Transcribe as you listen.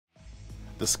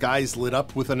The skies lit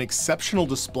up with an exceptional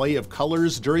display of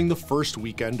colors during the first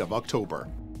weekend of October.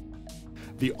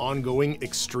 The ongoing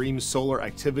extreme solar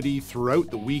activity throughout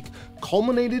the week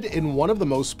culminated in one of the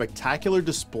most spectacular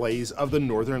displays of the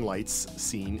Northern Lights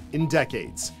seen in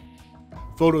decades.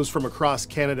 Photos from across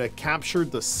Canada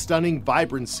captured the stunning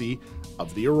vibrancy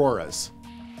of the auroras.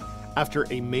 After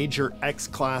a major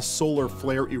X-class solar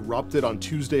flare erupted on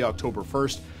Tuesday, October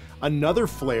 1st, another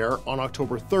flare on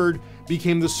October 3rd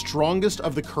became the strongest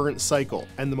of the current cycle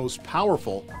and the most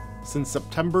powerful since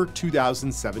September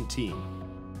 2017.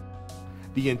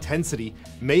 The intensity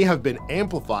may have been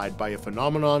amplified by a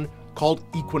phenomenon called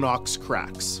equinox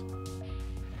cracks.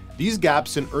 These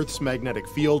gaps in Earth's magnetic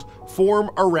field form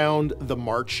around the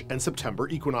March and September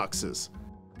equinoxes.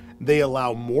 They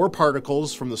allow more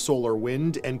particles from the solar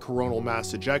wind and coronal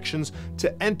mass ejections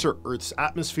to enter Earth's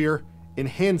atmosphere,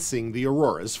 enhancing the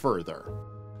auroras further.